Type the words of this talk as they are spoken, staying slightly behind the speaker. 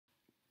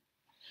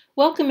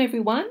Welcome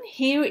everyone.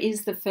 Here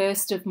is the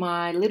first of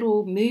my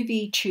little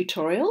movie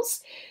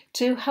tutorials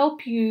to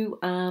help you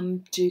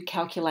do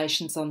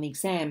calculations on the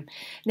exam.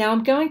 Now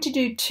I'm going to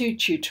do two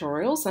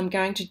tutorials. I'm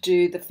going to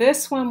do the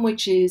first one,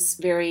 which is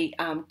very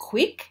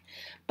quick,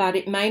 but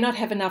it may not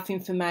have enough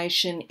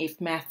information if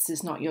maths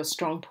is not your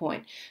strong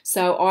point.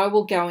 So I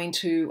will go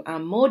into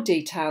more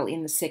detail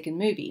in the second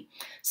movie.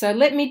 So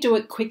let me do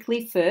it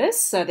quickly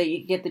first so that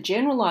you get the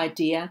general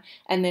idea,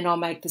 and then I'll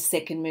make the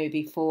second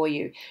movie for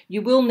you.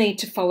 You will need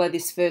to follow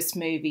this first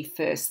movie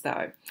first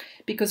though,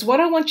 because what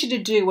I want you to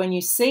do when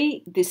you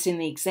see this in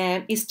the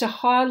exam is to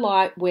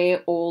highlight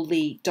where all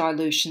the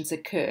dilutions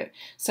occur.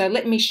 So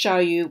let me show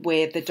you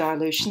where the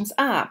dilutions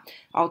are.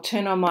 I'll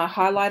turn on my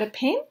highlighter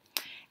pen.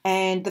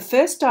 And the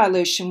first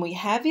dilution we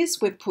have is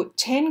we've put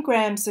 10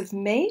 grams of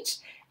meat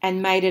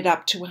and made it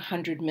up to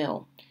 100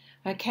 ml.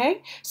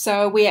 Okay,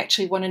 so we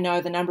actually want to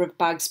know the number of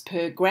bugs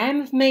per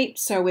gram of meat,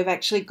 so we've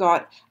actually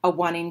got a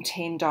 1 in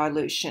 10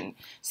 dilution.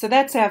 So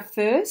that's our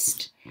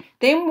first.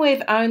 Then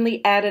we've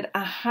only added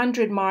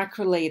 100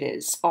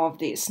 microliters of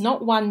this,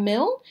 not 1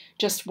 ml,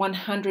 just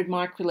 100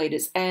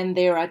 microliters, and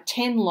there are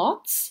 10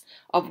 lots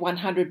of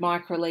 100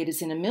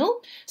 microliters in a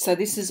ml. So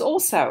this is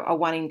also a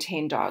 1 in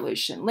 10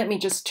 dilution. Let me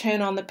just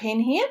turn on the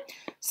pen here.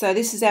 So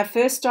this is our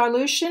first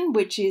dilution,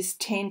 which is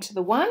 10 to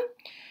the 1.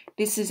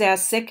 This is our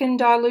second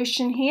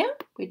dilution here,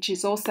 which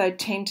is also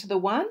 10 to the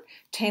 1.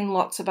 10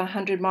 lots of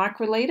 100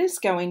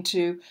 microliters go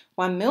into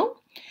 1 ml.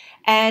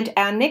 And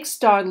our next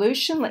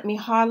dilution, let me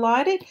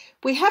highlight it,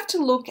 we have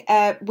to look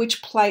at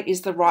which plate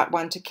is the right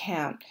one to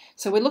count.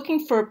 So we're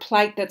looking for a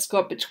plate that's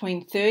got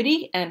between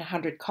 30 and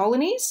 100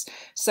 colonies.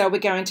 So we're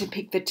going to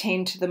pick the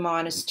 10 to the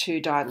minus 2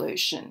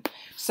 dilution.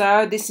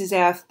 So this is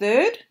our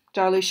third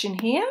dilution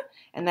here,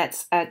 and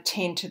that's a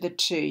 10 to the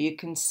 2. You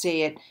can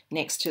see it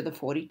next to the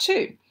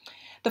 42.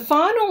 The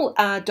final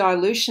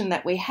dilution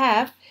that we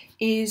have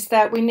is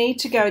that we need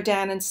to go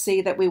down and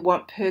see that we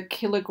want per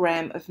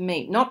kilogram of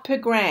meat, not per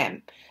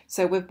gram.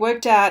 So we've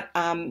worked out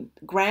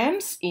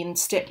grams in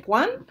step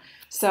 1.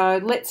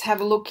 So let's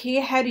have a look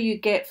here. How do you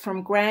get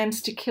from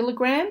grams to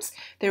kilograms?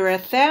 There are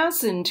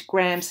 1,000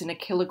 grams in a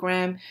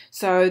kilogram.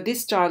 So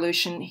this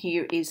dilution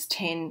here is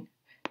 10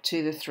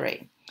 to the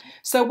 3.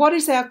 So what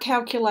is our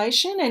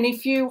calculation? And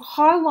if you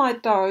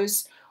highlight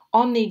those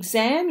on the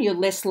exam, you're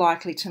less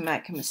likely to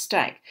make a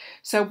mistake.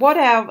 So what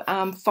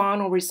our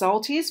final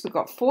result is, we've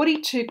got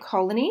 42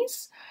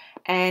 colonies,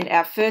 and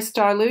our first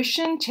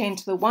dilution, 10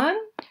 to the 1.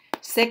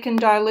 Second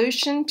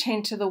dilution,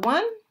 10 to the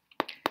 1.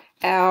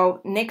 Our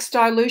next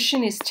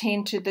dilution is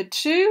 10 to the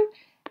 2.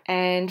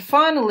 And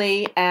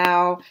finally,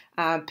 our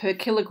per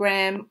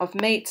kilogram of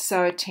meat,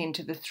 so 10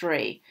 to the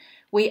 3.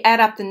 We add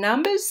up the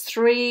numbers,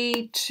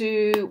 3,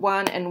 2,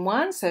 1 and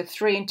 1. So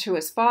 3 and 2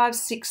 is 5,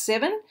 6,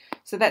 7.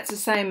 So that's the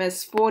same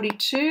as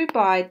 42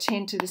 by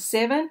 10 to the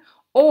 7.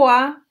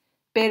 Or,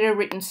 better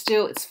written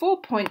still, it's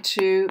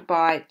 4.2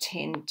 by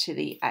 10 to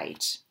the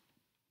 8.